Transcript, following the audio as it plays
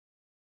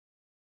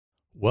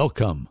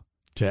Welcome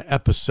to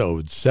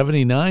episode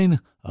 79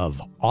 of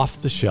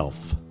Off the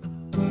Shelf.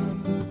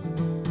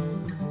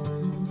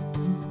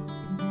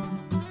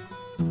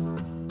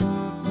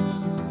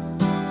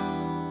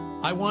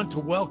 I want to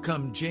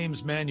welcome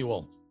James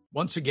Manuel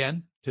once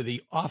again to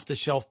the Off the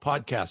Shelf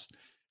podcast.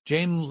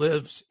 James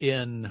lives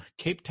in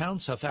Cape Town,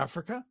 South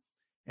Africa,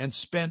 and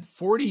spent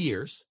 40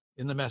 years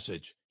in the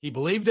message. He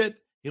believed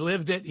it, he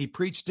lived it, he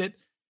preached it.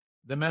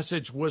 The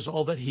message was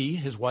all that he,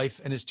 his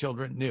wife, and his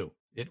children knew.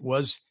 It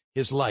was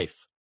his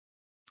life.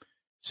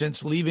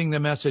 Since leaving the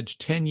message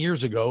 10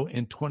 years ago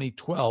in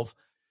 2012,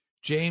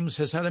 James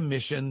has had a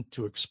mission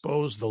to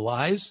expose the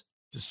lies,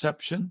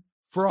 deception,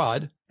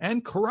 fraud,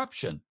 and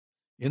corruption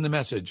in the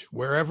message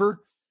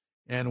wherever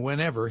and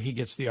whenever he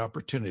gets the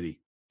opportunity.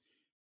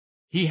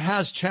 He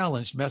has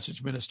challenged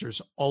message ministers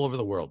all over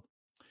the world.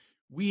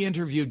 We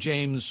interviewed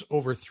James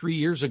over 3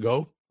 years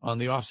ago on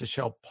the Off the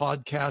Shelf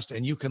podcast,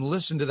 and you can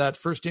listen to that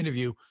first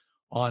interview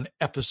on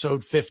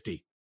episode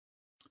 50.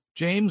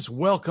 James,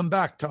 welcome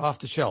back to Off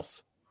the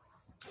Shelf.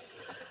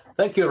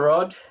 Thank you,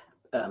 Rod,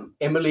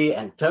 Emily,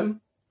 and Tim.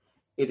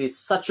 It is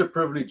such a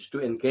privilege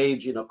to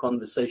engage in a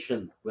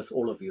conversation with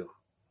all of you.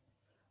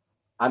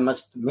 I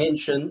must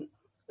mention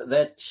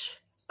that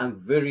I'm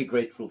very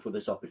grateful for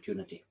this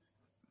opportunity.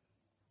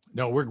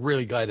 No, we're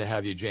really glad to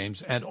have you,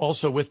 James. And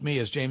also with me,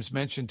 as James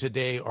mentioned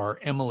today, are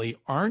Emily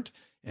Arndt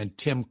and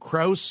Tim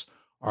Kraus,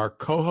 our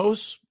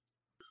co-hosts.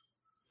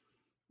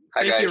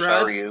 Hi, guys.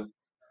 How are you?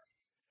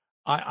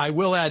 I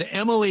will add,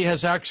 Emily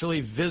has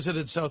actually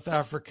visited South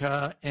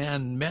Africa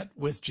and met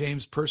with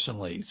James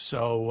personally.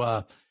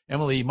 So,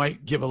 Emily, you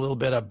might give a little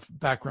bit of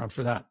background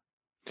for that.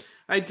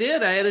 I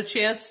did. I had a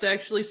chance to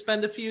actually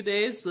spend a few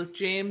days with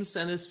James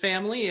and his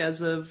family. He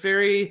has a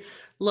very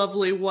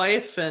lovely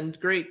wife and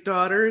great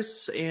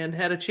daughters, and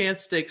had a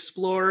chance to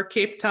explore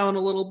Cape Town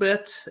a little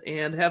bit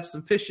and have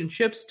some fish and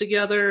chips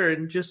together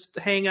and just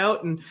hang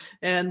out.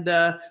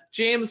 And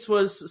James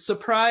was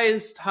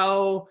surprised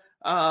how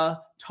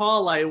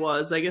tall I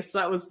was. I guess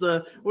that was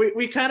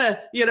we kind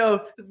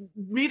of,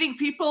 meeting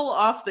people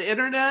off the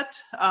internet.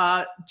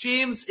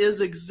 James is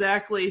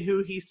exactly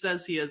who he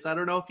says he is. I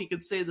don't know if he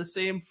could say the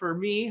same for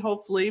me,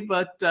 hopefully,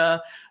 but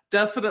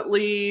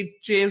definitely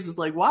James is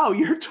like, wow,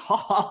 you're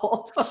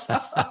tall.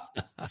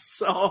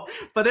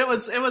 But it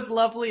was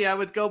lovely. I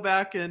would go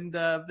back and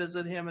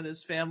visit him and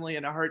his family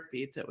in a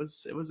heartbeat. It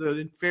was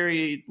a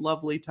very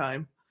lovely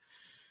time.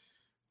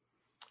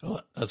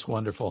 Oh, that's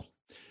wonderful.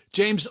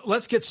 James,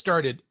 let's get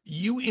started.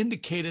 You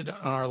indicated on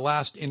our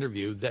last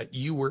interview that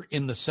you were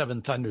in the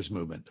Seven Thunders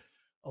movement.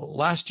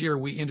 Last year,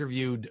 we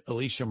interviewed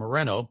Alicia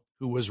Moreno,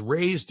 who was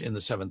raised in the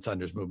Seven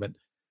Thunders movement.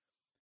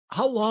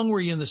 How long were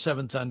you in the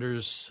Seven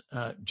Thunders,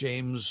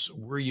 James?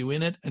 Were you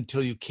in it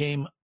until you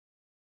came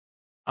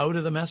out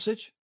of the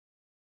message?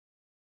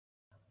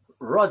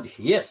 Rod,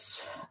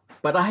 yes,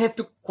 but I have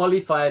to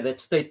qualify that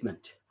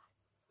statement.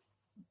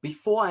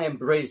 Before I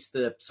embraced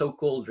the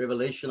so-called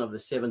revelation of the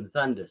Seven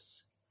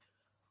Thunders,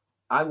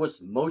 I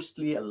was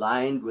mostly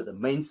aligned with the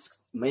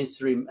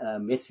mainstream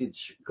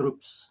message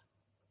groups.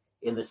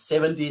 In the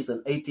 70s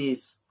and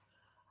 80s,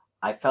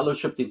 I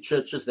fellowshipped in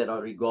churches that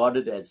are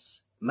regarded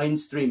as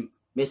mainstream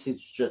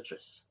message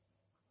churches.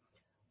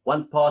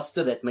 One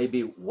pastor that may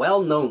be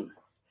well known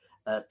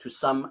to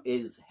some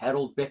is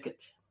Harold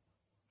Beckett.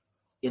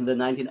 In the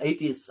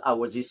 1980s, I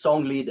was his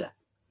song leader,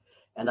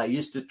 and I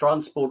used to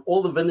transport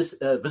all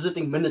the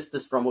visiting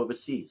ministers from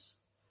overseas.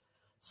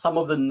 Some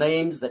of the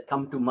names that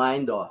come to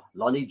mind are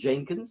Lonnie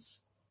Jenkins,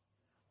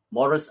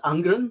 Morris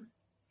Ungren,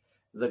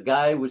 the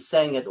guy who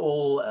sang at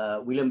all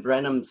William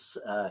Branham's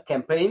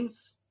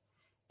campaigns,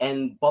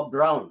 and Bob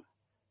Brown,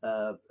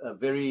 a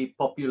very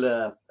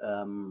popular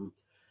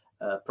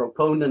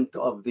proponent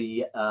of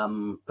the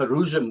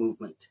Perusia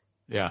movement.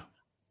 Yeah.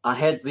 I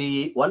had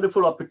the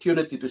wonderful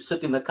opportunity to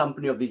sit in the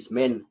company of these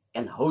men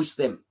and host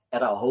them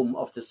at our home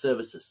after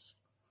services.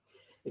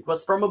 It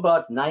was from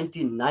about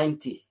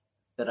 1990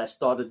 that I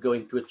started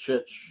going to a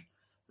church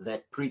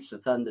that preached the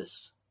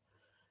Thunders.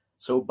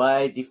 So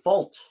by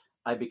default,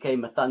 I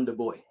became a Thunder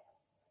boy.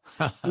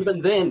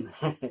 Even then,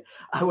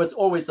 I was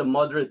always a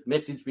moderate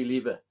message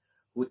believer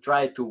who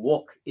tried to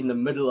walk in the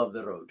middle of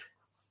the road.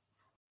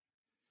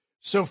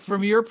 So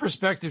from your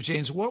perspective,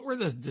 James, what were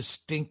the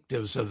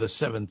distinctives of the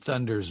Seven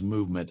Thunders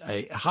movement?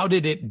 How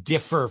did it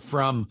differ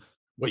from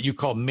what you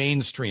call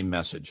mainstream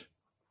message?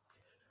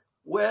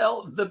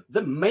 Well,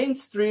 the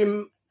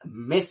mainstream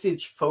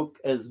message folk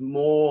is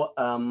more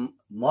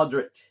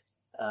moderate,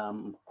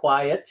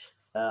 quiet.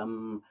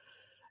 In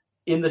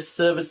the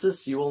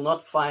services, you will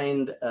not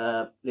find,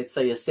 let's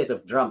say, a set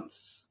of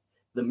drums.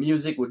 The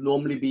music would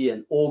normally be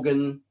an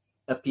organ,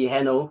 a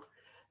piano.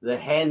 The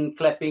hand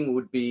clapping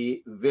would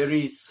be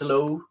very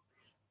slow.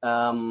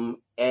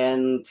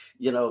 And,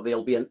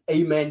 there'll be an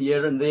amen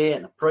here and there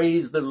and a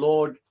praise the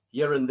Lord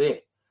here and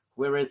there.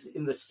 Whereas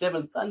in the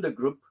Seven Thunder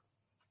group,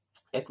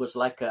 it was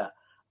like a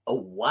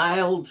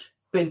wild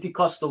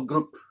Pentecostal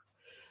group.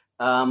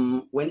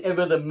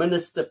 Whenever the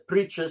minister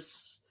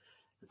preaches,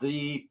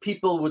 the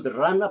people would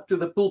run up to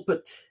the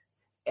pulpit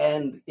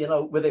and,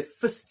 with their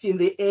fists in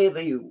the air,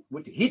 they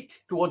would hit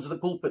towards the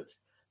pulpit.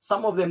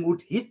 Some of them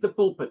would hit the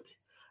pulpit.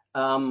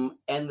 And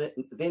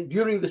then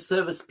during the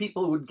service,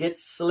 people would get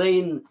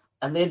slain,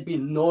 and there'd be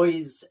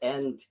noise,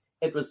 and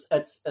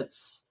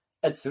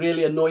it's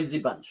really a noisy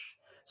bunch.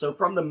 So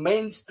from the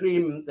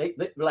mainstream, they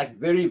like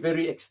very,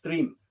 very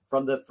extreme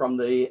from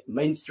the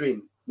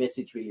mainstream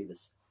message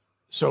believers.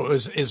 So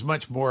it is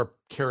much more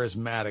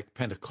charismatic,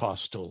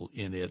 Pentecostal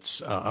in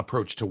its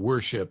approach to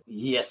worship.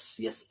 Yes,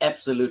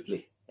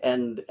 absolutely.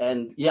 And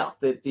yeah,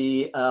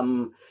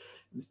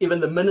 even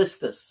the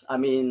ministers, I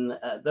mean,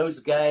 those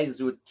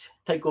guys would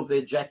take off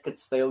their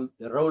jackets, they'll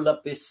roll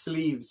up their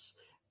sleeves,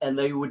 and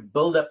they would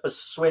build up a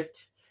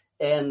sweat,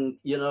 and,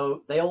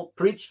 they'll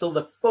preach till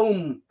the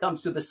foam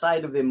comes to the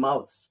side of their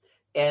mouths.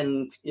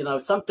 And,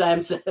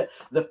 sometimes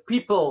the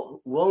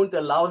people won't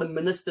allow the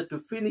minister to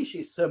finish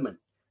his sermon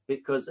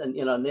because, and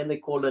then they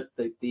call it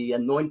the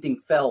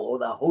anointing fell, or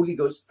the Holy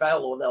Ghost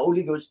fell, or the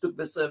Holy Ghost took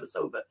the service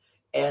over.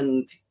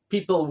 And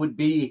people would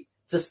be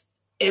just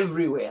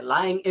everywhere,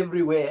 lying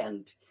everywhere.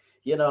 And,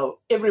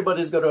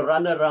 everybody's got to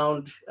run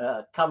around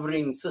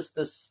covering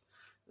sisters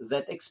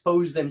that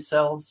expose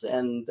themselves.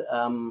 And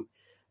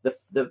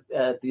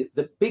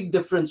the big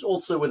difference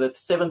also with the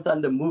Seventh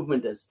Thunder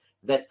movement is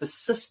that the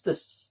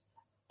sisters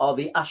are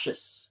the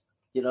ushers.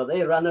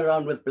 They run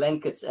around with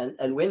blankets,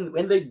 and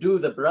when they do,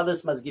 the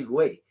brothers must give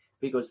way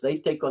because they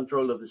take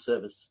control of the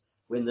service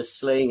when the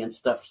slaying and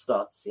stuff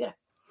starts. Yeah.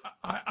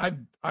 I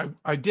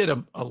did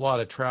a lot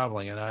of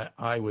traveling, and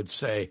I would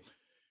say,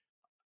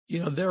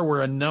 there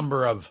were a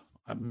number of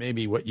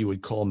maybe what you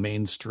would call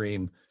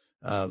mainstream,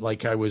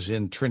 like I was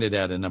in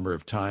Trinidad a number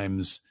of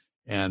times,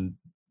 and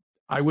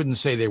I wouldn't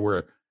say they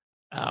were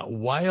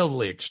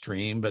wildly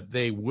extreme, but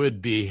they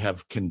would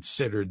have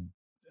considered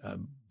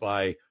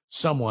by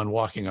someone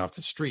walking off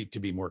the street to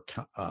be more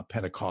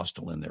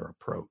Pentecostal in their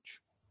approach.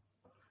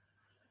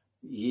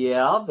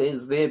 Yeah,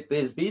 there's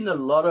been a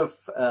lot of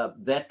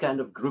that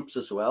kind of groups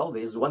as well.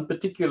 There's one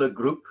particular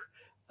group.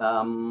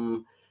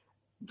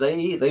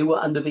 They were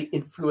under the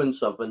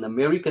influence of an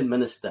American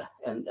minister,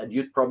 and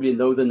you'd probably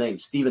know the name,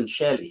 Stephen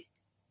Shelley.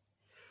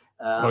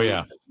 Oh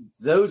yeah,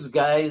 those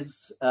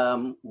guys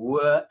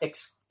were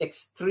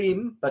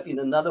extreme, but in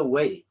another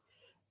way.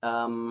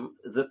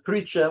 The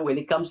preacher, when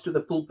he comes to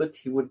the pulpit,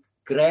 he would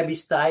grab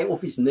his tie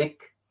off his neck,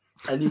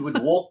 and he would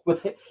walk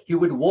with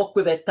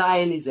that tie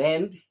in his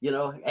hand,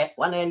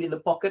 one hand in the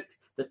pocket,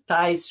 the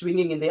tie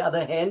swinging in the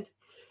other hand,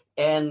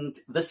 and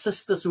the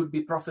sisters would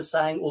be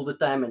prophesying all the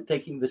time and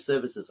taking the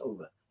services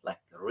over, like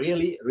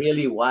really,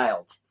 really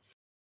wild.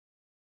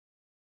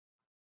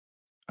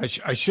 I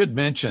should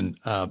mention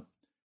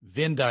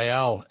Vin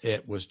Dayal.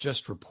 It was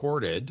just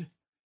reported,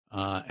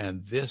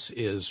 and this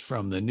is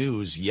from the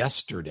news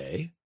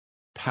yesterday.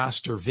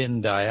 Pastor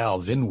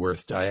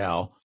Vinworth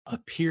Dayal,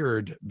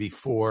 appeared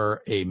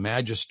before a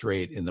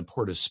magistrate in the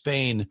Port of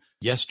Spain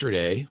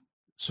yesterday.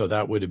 So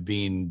that would have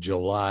been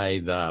July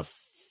the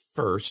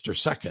 1st or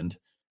 2nd,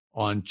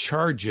 on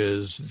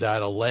charges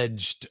that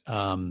alleged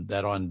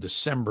that on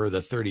December the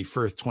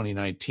 31st,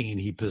 2019,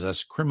 he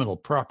possessed criminal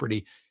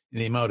property in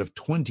the amount of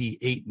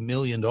 $28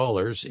 million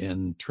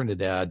in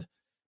Trinidad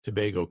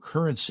Tobago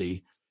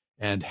currency,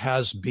 and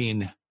has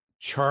been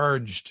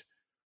charged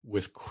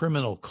with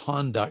criminal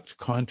conduct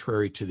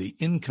contrary to the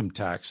Income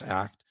Tax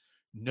Act,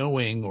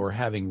 knowing or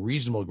having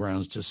reasonable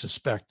grounds to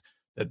suspect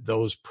that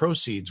those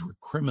proceeds were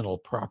criminal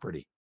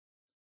property.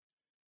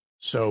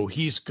 So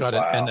he's got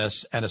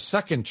a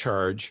second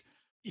charge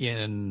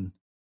in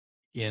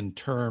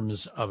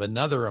terms of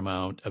another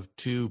amount of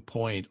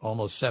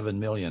almost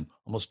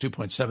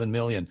 2.7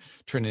 million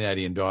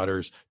Trinidadian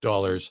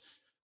dollars,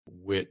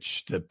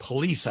 which the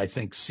police, I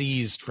think,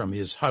 seized from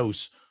his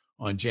house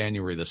on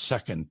January the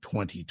 2nd,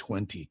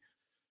 2020.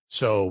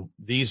 So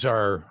these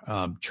are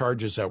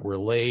charges that were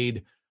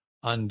laid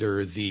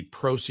under the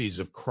Proceeds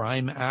of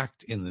Crime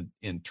Act in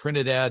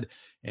Trinidad,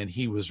 and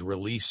he was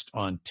released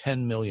on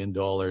 $10 million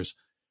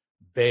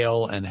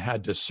bail and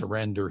had to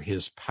surrender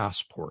his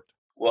passport.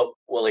 Well,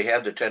 he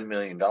had the $10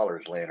 million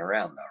laying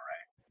around, though,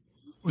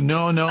 right?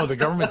 No, the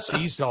government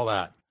seized all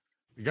that.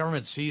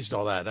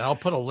 And I'll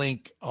put a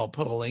link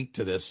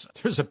to this.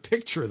 There's a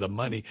picture of the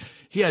money.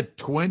 He had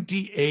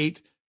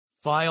 28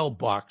 file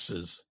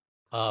boxes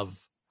of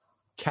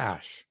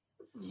cash.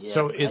 Yeah,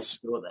 so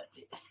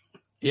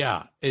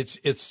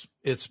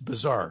it's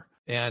bizarre.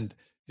 And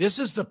this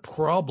is the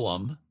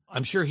problem.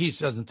 I'm sure he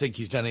doesn't think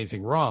he's done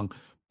anything wrong,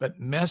 but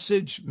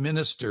message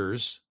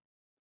ministers,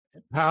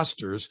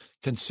 pastors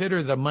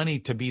consider the money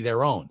to be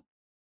their own.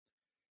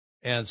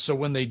 And so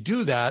when they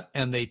do that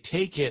and they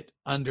take it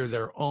under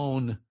their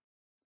own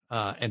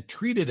and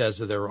treat it as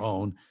their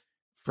own,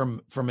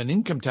 from an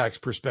income tax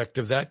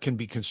perspective, that can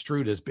be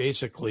construed as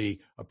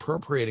basically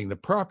appropriating the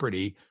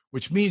property,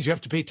 which means you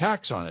have to pay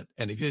tax on it.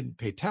 And if you didn't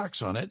pay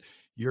tax on it,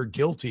 you're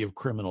guilty of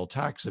criminal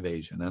tax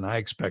evasion. And I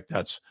expect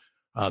that's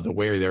the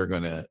way they're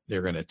going to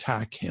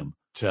attack him.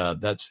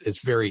 It's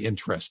very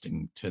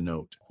interesting to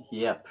note.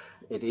 Yep,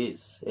 it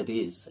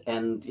is.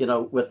 And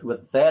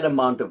with that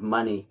amount of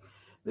money,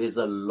 there's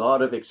a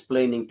lot of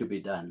explaining to be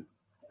done.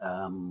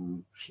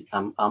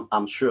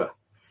 I'm sure.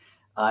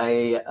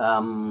 I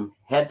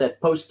had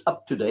that post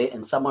up today,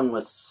 and someone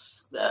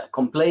was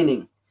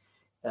complaining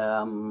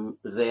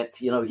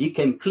that he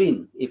came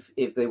clean. If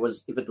it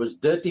was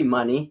dirty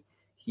money,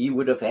 he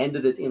would have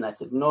handed it in. I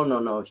said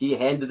no. He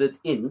handed it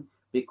in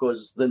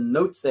because the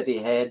notes that he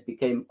had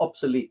became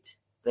obsolete.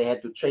 They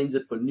had to change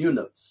it for new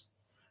notes,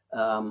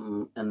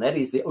 and that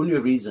is the only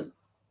reason.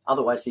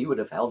 Otherwise, he would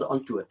have held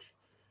on to it.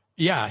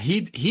 Yeah,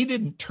 he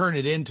didn't turn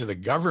it into the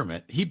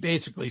government. He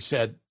basically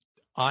said,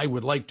 I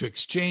would like to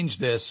exchange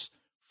this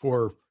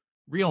for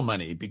real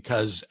money,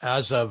 because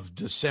as of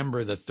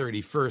December the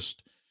 31st,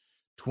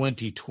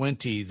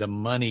 2020, the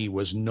money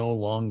was no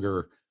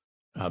longer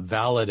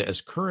valid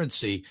as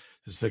currency,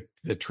 as the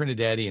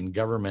Trinidadian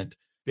government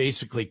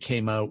basically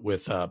came out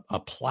with a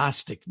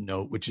plastic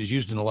note, which is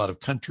used in a lot of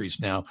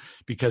countries now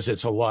because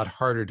it's a lot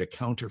harder to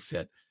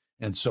counterfeit.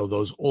 And so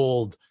those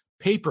old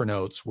paper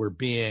notes were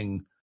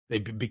going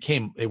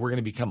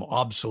to become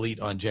obsolete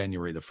on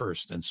January the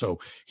 1st. And so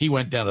he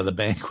went down to the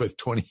bank with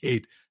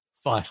 28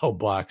 file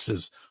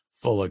boxes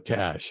full of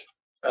cash.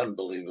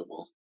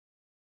 Unbelievable.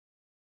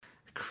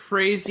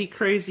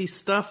 Crazy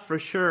stuff for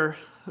sure.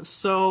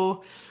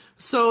 So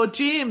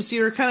James,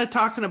 you're kind of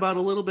talking about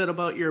a little bit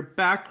about your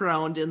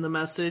background in the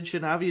message,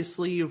 and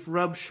obviously you've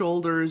rubbed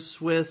shoulders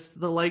with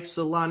the likes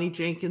of Lonnie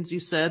Jenkins, you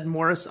said,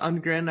 Morris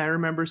Undgren. I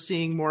remember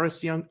seeing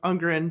Morris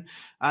Undgren.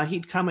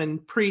 He'd come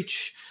and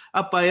preach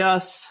up by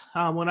us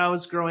when I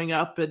was growing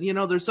up.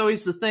 And, there's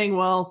always the thing,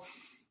 well,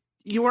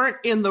 you weren't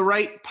in the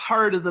right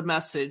part of the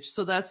message,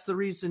 so that's the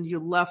reason you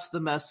left the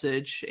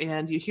message.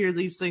 And you hear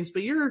these things,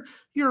 but you're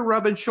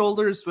rubbing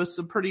shoulders with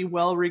some pretty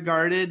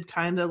well-regarded,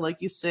 kind of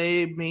like you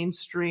say,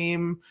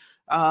 mainstream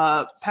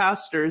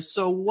pastors.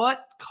 So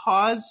what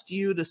caused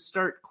you to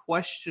start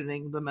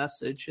questioning the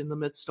message in the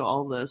midst of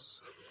all this?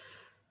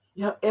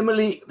 Yeah,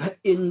 Emily,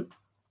 in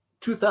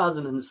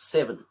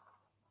 2007,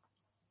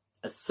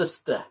 a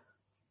sister,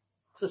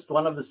 just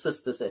one of the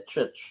sisters at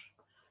church,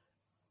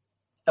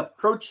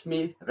 approached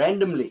me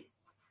randomly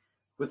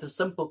with a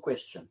simple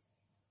question.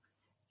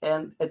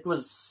 And it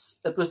was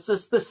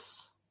just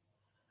this.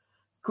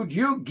 Could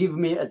you give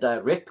me a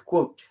direct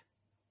quote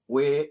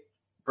where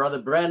Brother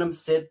Branham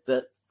said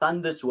that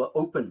thunders were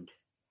opened,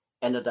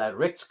 and a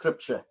direct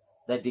scripture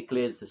that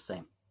declares the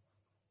same?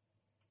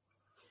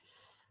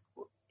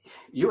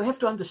 You have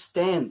to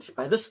understand,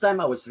 by this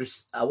time I was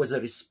a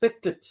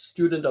respected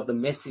student of the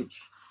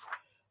message,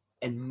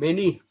 and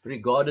many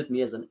regarded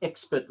me as an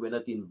expert when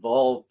it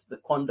involved the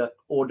conduct,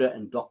 order,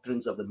 and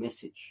doctrines of the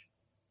message.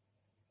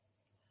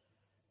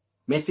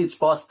 Message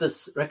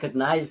pastors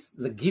recognized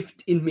the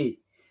gift in me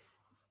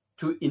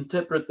to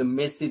interpret the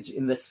message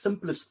in the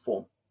simplest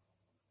form.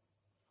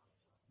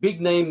 Big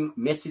name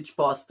message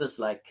pastors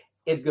like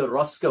Edgar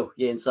Roscoe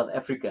here in South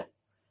Africa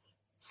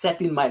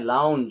sat in my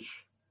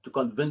lounge to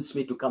convince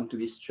me to come to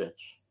his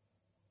church.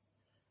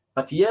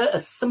 But here a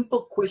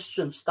simple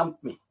question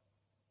stumped me.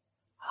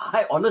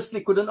 I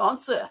honestly couldn't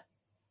answer,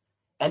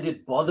 and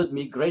it bothered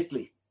me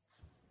greatly.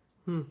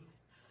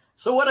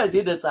 So what I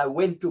did is I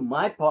went to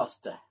my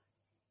pastor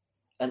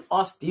and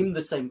asked him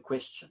the same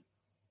question.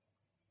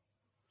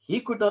 He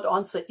could not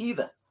answer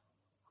either.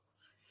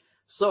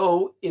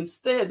 So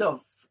instead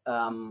of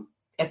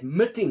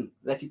admitting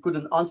that he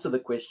couldn't answer the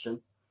question,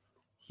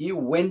 he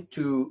went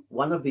to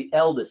one of the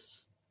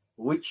elders,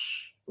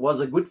 which was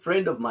a good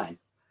friend of mine.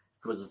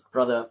 It was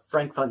Brother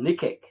Frank van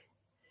Niekerk.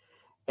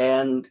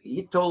 And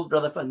he told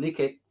Brother van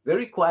Niekerk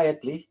very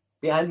quietly,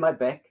 behind my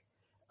back,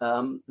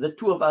 the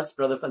two of us,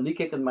 Brother van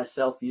Niekerk and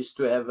myself, used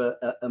to have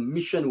a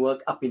mission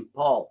work up in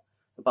Paarl,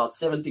 about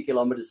 70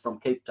 kilometers from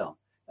Cape Town.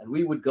 And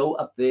we would go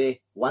up there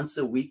once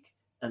a week,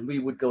 and we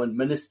would go and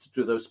minister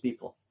to those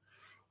people.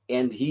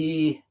 And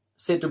he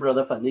said to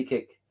Brother van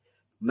Niekerk,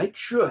 make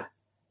sure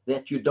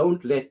that you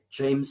don't let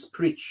James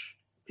preach,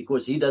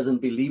 because he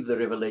doesn't believe the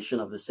revelation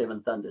of the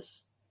seven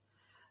thunders.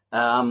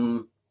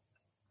 And,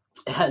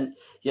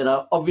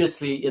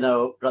 obviously,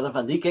 Brother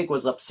van Niekerk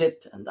was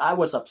upset and I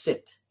was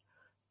upset.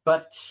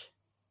 But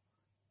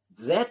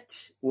that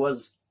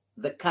was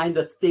the kind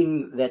of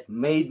thing that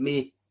made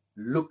me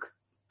look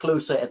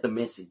closer at the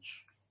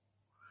message.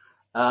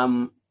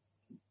 And,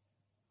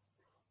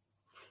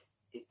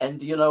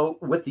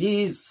 with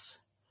his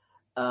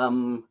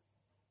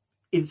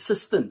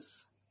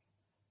insistence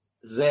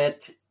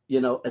that,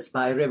 it's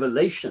by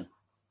revelation,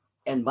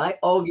 and my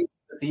argument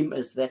with him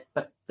is that,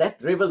 but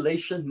that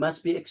revelation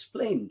must be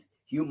explained.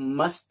 You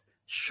must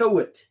show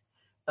it.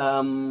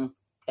 And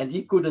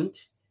he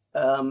couldn't.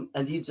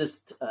 And he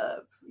just,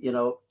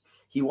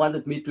 he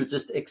wanted me to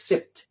just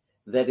accept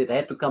that it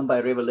had to come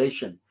by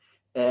revelation.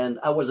 And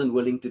I wasn't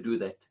willing to do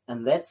that.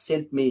 And that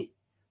sent me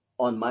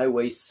on my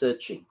way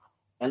searching.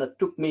 And it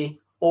took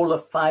me all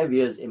of 5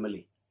 years,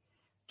 Emily,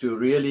 to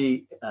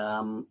really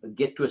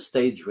get to a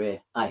stage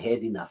where I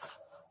had enough.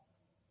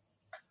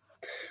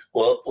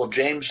 Well,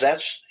 James,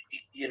 that's,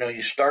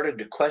 you started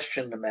to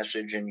question the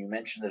message, and you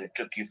mentioned that it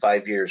took you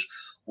 5 years.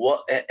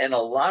 And a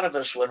lot of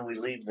us, when we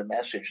leave the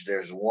message,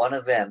 there's one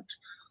event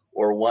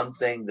or one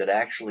thing that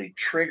actually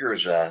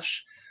triggers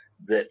us,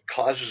 that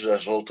causes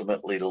us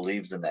ultimately to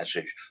leave the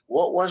message.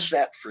 What was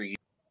that for you?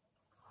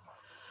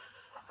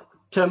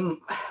 Tim,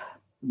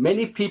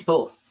 many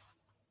people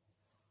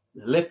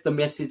left the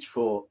message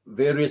for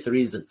various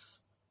reasons.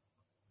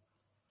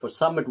 For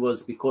some, it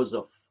was because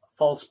of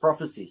false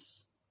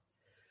prophecies.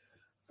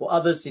 For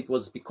others, it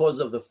was because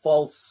of the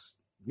false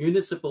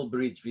municipal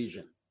bridge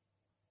vision.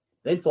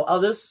 Then for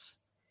others,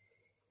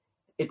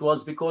 it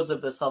was because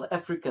of the South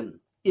African,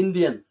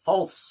 Indian,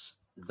 false,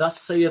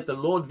 thus saith the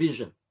Lord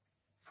vision.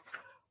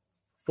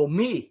 For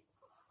me,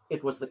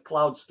 it was the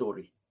cloud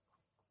story.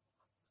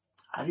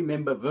 I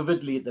remember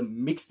vividly the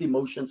mixed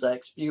emotions I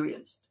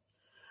experienced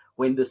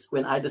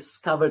when I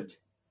discovered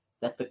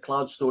that the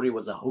cloud story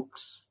was a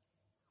hoax.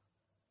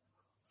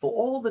 For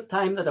all the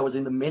time that I was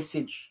in the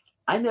message,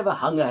 I never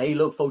hung a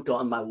halo photo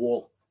on my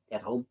wall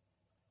at home.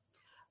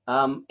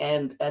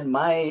 And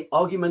my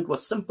argument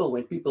was simple.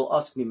 When people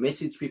ask me,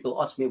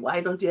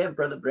 why don't you have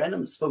Brother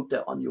Branham's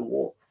photo on your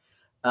wall?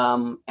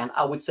 And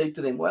I would say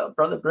to them, well,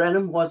 Brother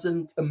Branham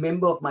wasn't a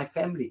member of my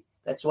family.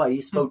 That's why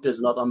his photo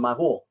is not on my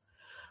wall.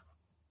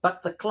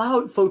 But the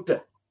cloud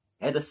photo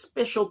had a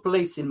special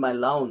place in my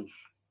lounge.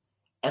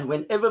 And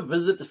whenever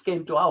visitors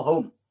came to our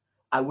home,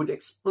 I would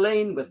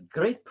explain with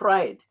great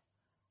pride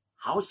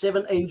how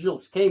 7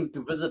 angels came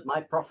to visit my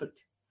prophet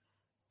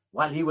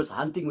while he was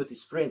hunting with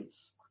his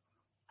friends.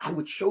 I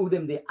would show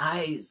them the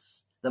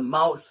eyes, the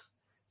mouth,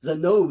 the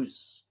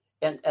nose,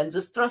 and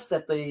just trust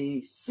that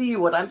they see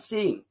what I'm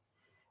seeing,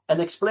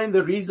 and explain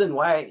the reason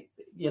why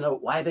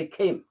they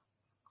came.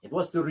 It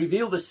was to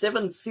reveal the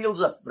 7 seals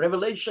of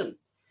Revelation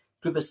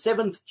to the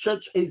 7th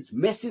church as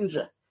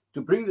messenger,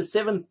 to bring the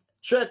 7th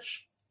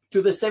church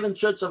to the 7th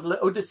church of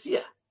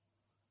Laodicea.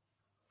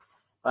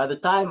 By the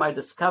time I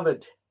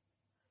discovered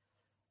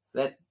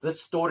that this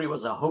story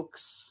was a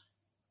hoax,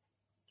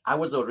 I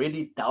was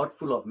already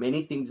doubtful of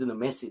many things in the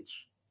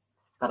message,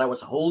 but I was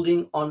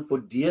holding on for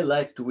dear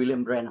life to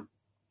William Branham.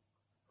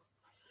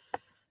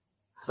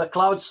 The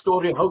cloud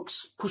story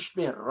hoax pushed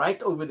me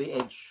right over the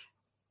edge.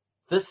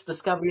 This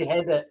discovery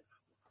had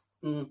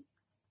a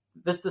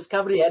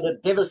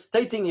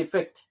devastating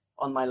effect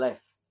on my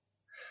life.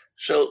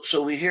 So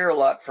we hear a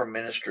lot from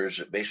ministers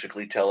that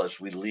basically tell us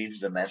we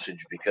leave the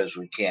message because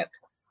we can't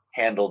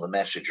handle the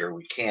message, or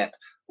we can't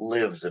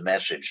live the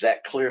message.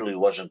 That clearly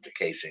wasn't the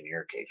case in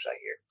your case, I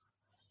hear.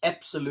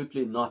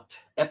 Absolutely not.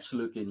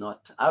 Absolutely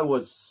not. I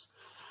was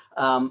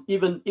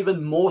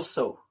even more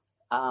so.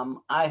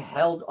 I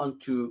held on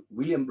to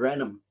William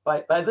Branham.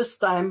 By this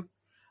time,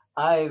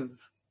 I've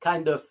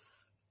kind of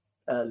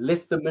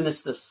left the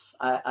ministers.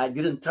 I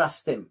didn't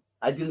trust them.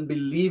 I didn't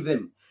believe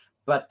them.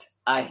 But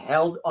I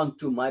held on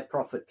to my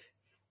prophet.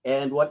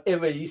 And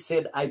whatever he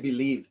said, I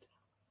believed.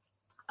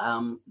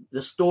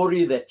 The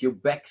story that you're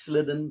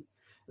backslidden,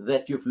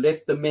 that you've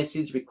left the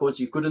message because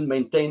you couldn't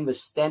maintain the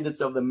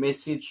standards of the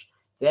message,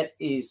 that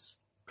is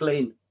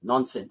plain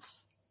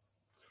nonsense.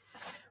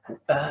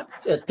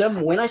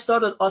 Tim, when I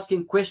started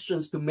asking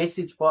questions to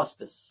message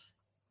pastors,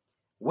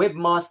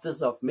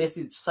 webmasters of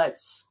message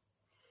sites,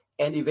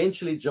 and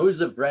eventually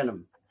Joseph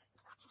Branham,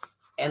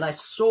 and I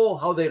saw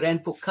how they ran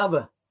for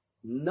cover,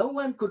 no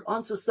one could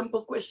answer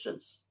simple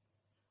questions.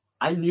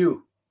 I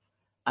knew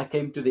I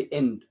came to the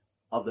end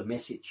of the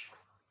message.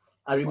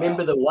 I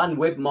remember the one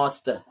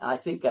webmaster. I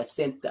think I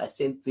sent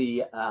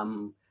it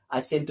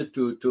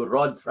to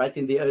Rod right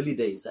in the early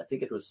days. I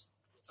think it was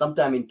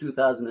sometime in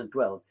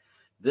 2012.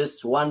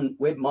 This one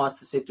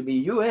webmaster said to me,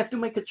 you have to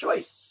make a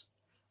choice.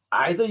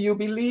 Either you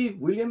believe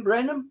William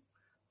Branham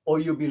or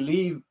you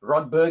believe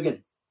Rod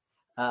Bergen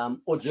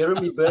or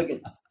Jeremy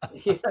Bergen.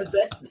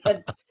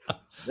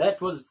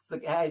 That was the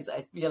guys.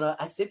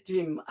 I said to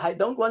him, I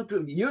don't want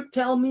to. You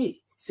tell me.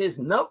 He says,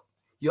 no,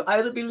 you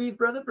either believe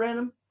Brother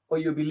Branham or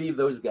you believe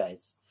those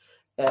guys.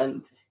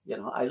 And,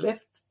 I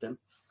left them.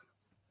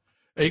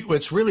 Hey,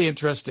 what's really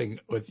interesting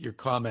with your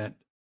comment,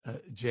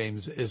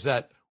 James, is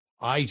that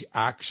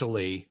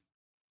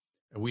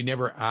we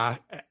never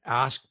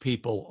ask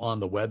people on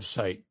the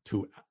website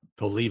to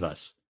believe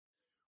us.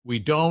 We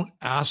don't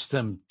ask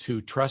them to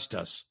trust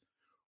us.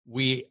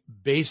 We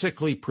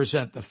basically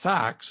present the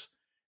facts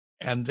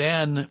and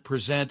then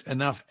present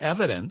enough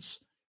evidence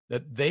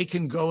that they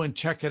can go and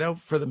check it out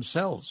for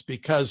themselves,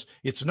 because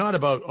it's not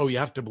about, you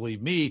have to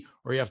believe me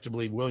or you have to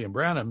believe William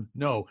Branham.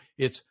 No,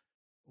 it's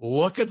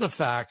look at the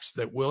facts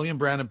that William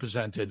Branham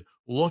presented,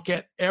 look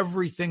at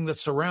everything that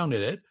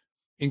surrounded it,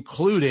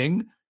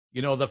 including,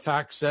 the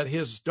facts that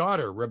his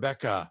daughter,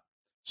 Rebecca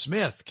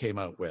Smith, came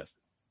out with.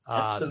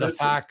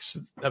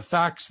 The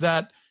facts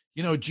that,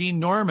 Gene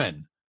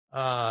Norman,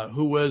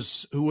 who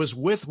was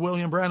with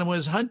William Branham,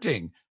 was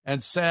hunting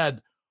and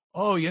said,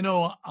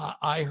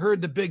 I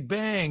heard the Big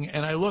Bang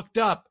and I looked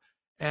up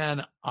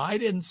and I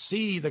didn't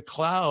see the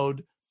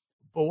cloud,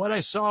 but what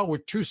I saw were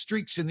 2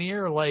 streaks in the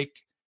air,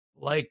 like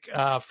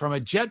from a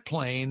jet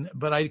plane,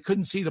 but I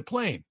couldn't see the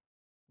plane.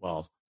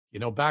 Well,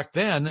 back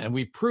then, and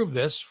we proved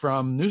this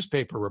from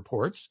newspaper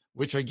reports,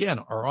 which again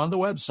are on the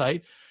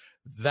website,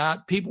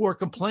 that people were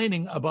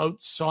complaining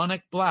about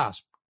sonic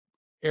blast,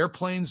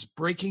 airplanes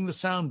breaking the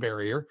sound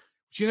barrier,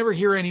 which you never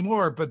hear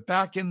anymore. But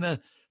back in the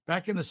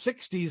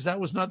 60s, that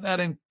was not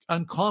that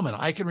uncommon.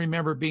 I can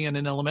remember being in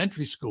an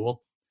elementary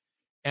school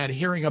and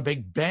hearing a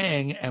big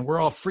bang, and we're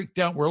all freaked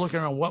out. We're looking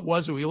around, what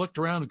was it? We looked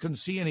around and couldn't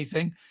see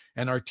anything.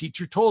 And our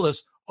teacher told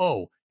us,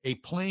 oh, a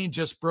plane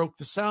just broke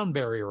the sound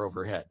barrier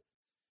overhead.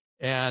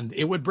 And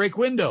it would break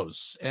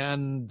windows.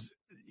 And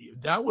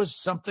that was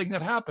something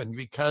that happened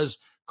because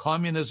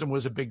communism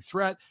was a big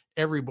threat.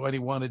 Everybody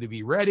wanted to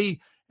be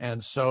ready.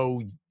 And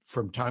so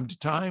from time to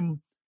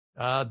time,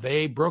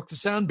 they broke the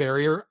sound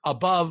barrier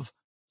above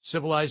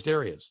civilized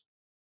areas.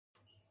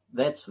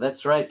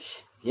 That's right.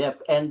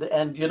 Yep.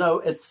 And you know,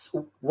 it's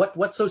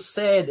what's so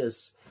sad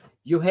is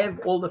you have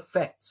all the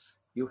facts.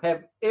 You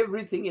have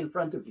everything in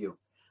front of you.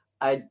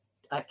 I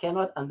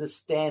cannot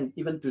understand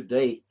even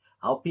today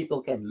how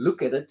people can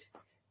look at it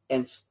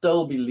and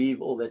still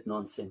believe all that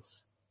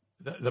nonsense.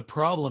 The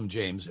problem,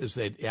 James, is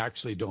they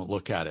actually don't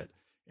look at it.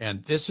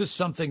 And this is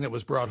something that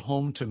was brought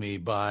home to me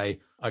by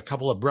a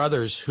couple of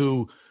brothers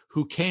who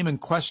came and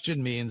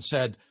questioned me and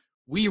said,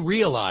 we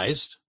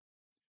realized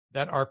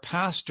that our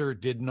pastor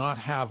did not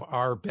have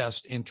our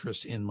best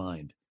interests in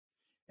mind.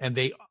 And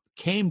they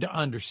came to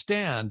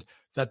understand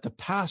that the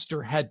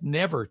pastor had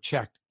never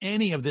checked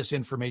any of this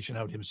information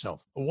out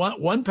himself.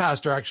 One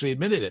pastor actually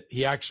admitted it.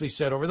 He actually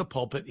said over the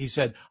pulpit, he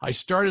said, I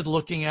started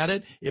looking at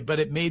it, but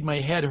it made my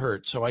head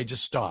hurt, so I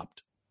just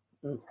stopped.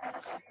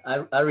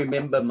 I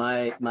remember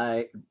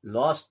my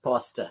last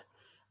pastor,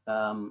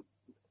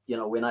 you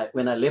know, when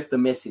I left the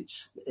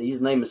message, his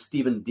name is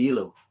Stephen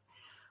Dilo.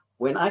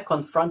 When I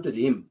confronted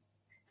him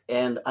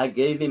and I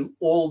gave him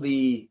all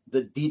the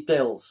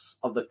details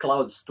of the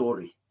cloud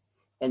story,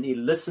 and he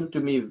listened to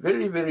me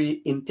very, very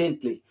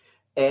intently.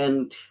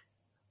 And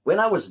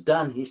when I was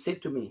done, he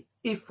said to me,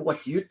 if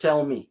what you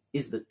tell me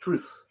is the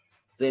truth,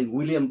 then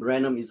William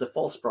Branham is a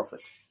false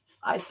prophet.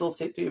 I still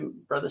said to him,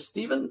 Brother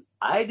Stephen,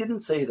 I didn't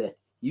say that.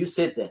 You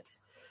said that.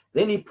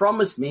 Then he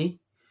promised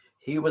me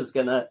he was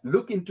going to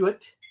look into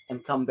it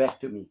and come back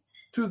to me.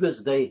 To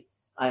this day,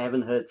 I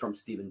haven't heard from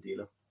Stephen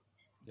Dilo.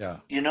 Yeah.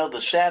 You know,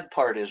 the sad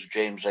part is,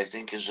 James, I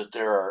think, is that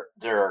there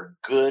are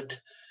good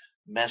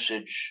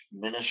message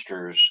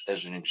ministers,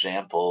 as an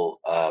example,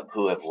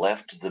 who have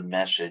left the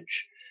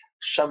message.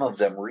 Some of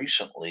them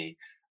recently,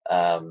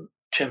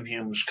 Tim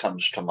Humes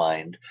comes to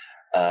mind,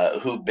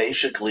 who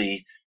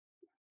basically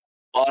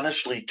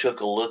honestly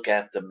took a look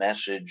at the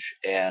message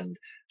and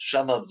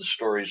some of the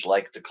stories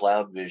like the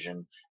cloud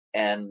vision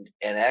and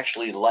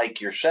actually,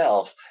 like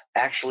yourself,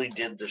 actually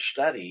did the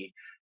study,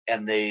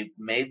 and they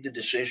made the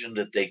decision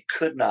that they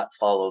could not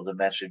follow the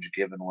message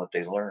given what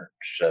they learned.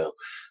 So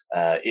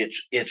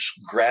it's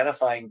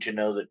gratifying to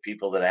know that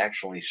people that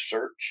actually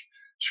search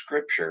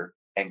scripture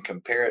and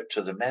compare it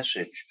to the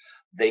message,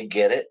 they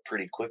get it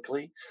pretty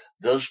quickly.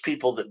 Those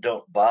people that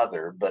don't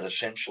bother but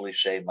essentially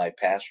say my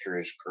pastor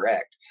is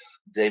correct,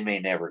 they may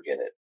never get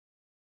it.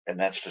 And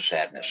that's the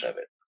sadness of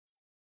it.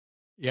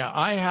 Yeah,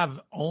 I have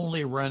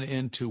only run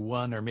into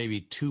one or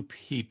maybe two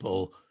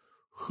people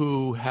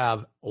who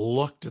have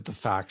looked at the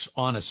facts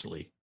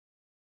honestly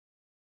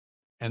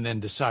and then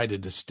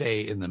decided to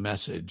stay in the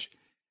message.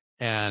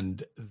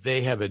 And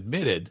they have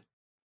admitted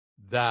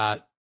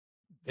that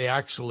they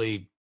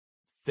actually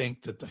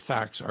think that the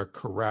facts are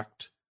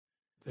correct.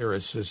 There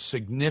is a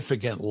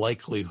significant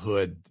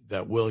likelihood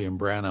that William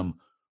Branham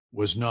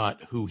was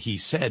not who he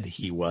said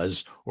he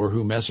was, or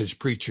who message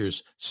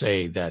preachers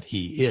say that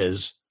he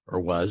is or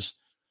was.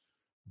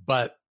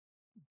 But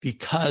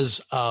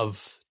because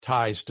of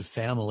ties to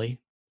family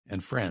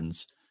and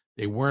friends,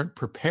 they weren't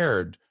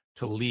prepared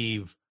to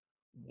leave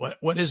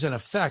what is in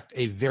effect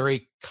a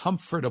very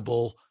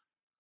comfortable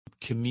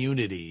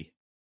community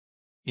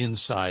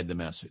inside the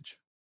message.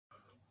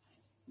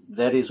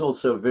 That is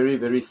also a very,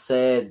 very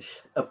sad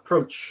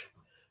approach.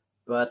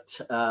 But,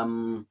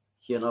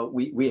 you know,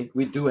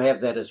 we do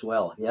have that as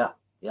well. Yeah.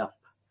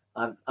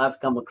 I've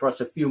come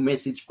across a few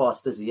message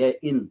pastors here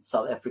in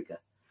South Africa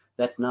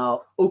that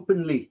now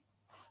openly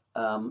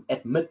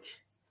admit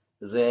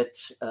that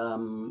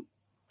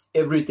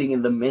everything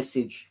in the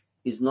message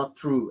is not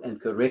true and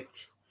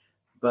correct,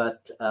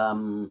 but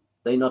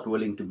they're not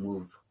willing to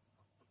move.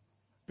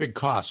 Big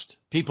cost.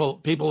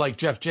 People like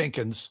Jeff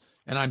Jenkins,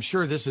 and I'm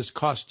sure this has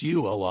cost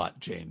you a lot,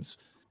 James.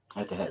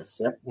 It has,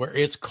 yeah. Where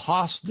it's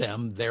cost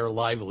them their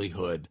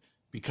livelihood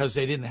because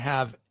they didn't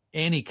have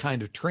any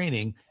kind of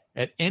training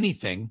at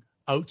anything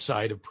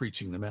outside of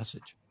preaching the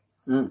message.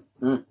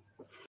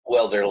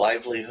 Well, their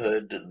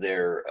livelihood,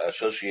 their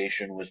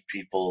association with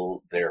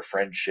people, their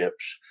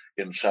friendships,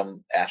 in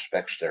some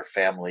aspects, their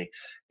family,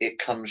 it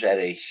comes at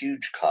a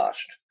huge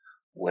cost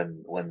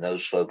when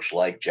those folks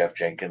like Jeff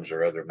Jenkins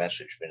or other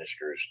message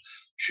ministers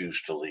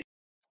choose to leave.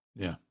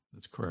 Yeah,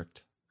 that's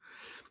correct.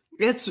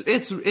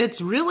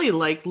 It's really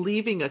like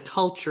leaving a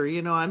culture.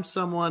 You know, I'm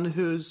someone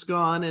who's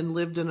gone and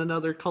lived in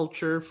another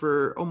culture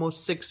for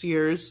almost 6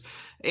 years.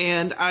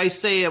 And I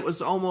say it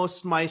was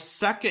almost my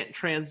second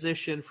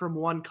transition from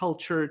one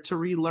culture to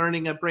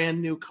relearning a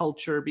brand new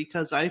culture,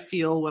 because I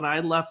feel when I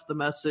left the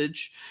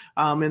message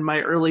in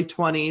my early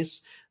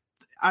 20s,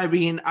 I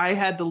mean, I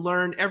had to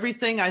learn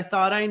everything I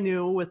thought I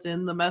knew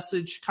within the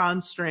message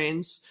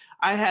constraints.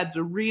 I had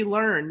to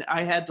relearn.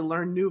 I had to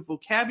learn new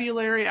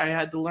vocabulary. I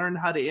had to learn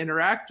how to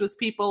interact with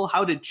people.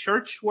 How did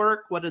church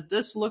work? What did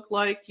this look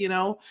like?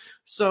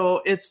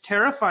 So it's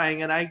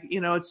terrifying. And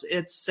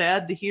it's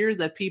sad to hear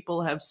that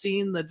people have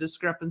seen the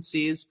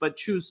discrepancies, but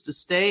choose to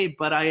stay.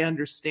 But I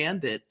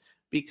understand it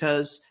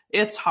because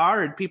it's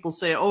hard. People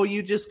say, oh,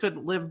 you just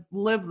couldn't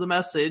live the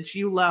message.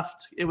 You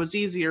left. It was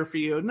easier for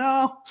you.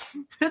 No,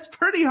 it's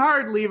pretty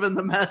hard leaving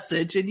the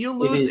message and you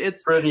lose.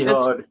 It's pretty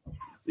hard.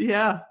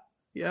 Yeah.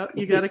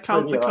 You got to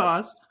count the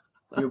cost.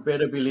 You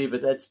better believe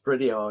it. That's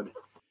pretty hard.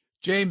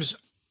 James,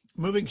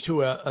 moving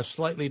to a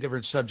slightly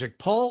different subject,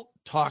 Paul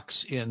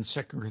talks in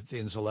 2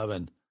 Corinthians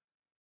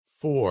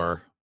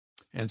 11:4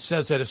 and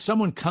says that if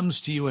someone comes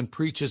to you and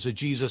preaches a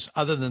Jesus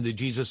other than the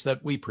Jesus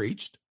that we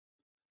preached,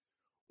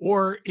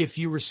 or if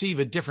you receive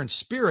a different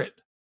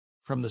spirit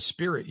from the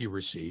spirit you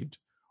received,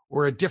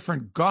 or a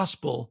different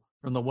gospel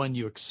from the one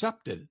you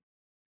accepted,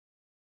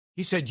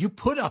 he said, you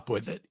put up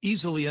with it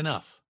easily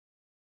enough.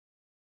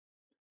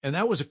 And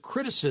that was a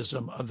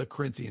criticism of the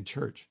Corinthian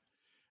church.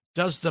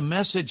 Does the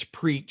message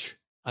preach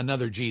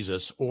another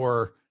Jesus,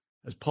 or,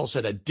 as Paul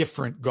said, a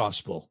different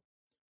gospel?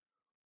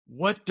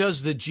 What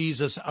does the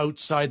Jesus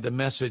outside the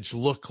message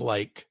look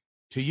like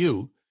to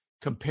you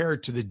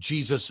compared to the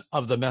Jesus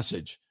of the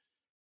message?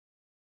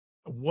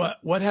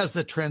 What has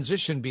the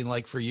transition been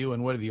like for you,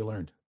 and what have you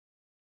learned?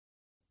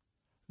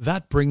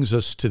 That brings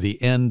us to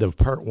the end of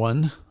part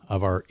 1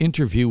 of our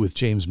interview with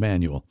James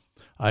Manuel.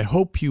 I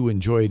hope you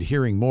enjoyed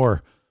hearing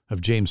more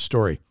of James'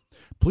 story.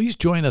 Please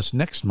join us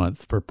next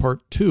month for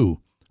part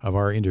 2 of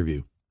our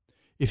interview.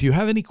 If you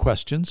have any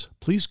questions,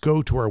 please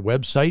go to our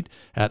website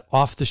at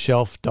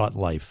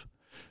offtheshelf.life.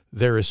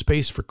 There is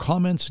space for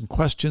comments and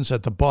questions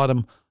at the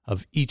bottom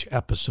of each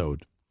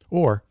episode.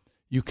 Or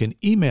you can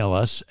email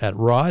us at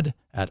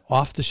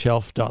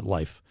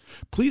rod@offtheshelf.life.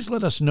 Please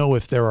let us know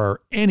if there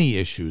are any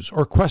issues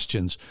or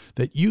questions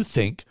that you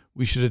think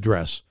we should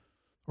address,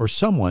 or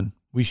someone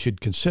we should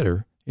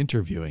consider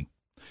interviewing.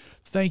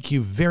 Thank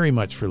you very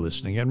much for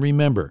listening, and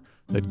remember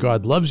that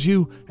God loves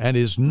you and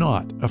is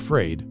not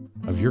afraid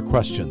of your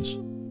questions.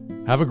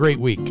 Have a great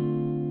week.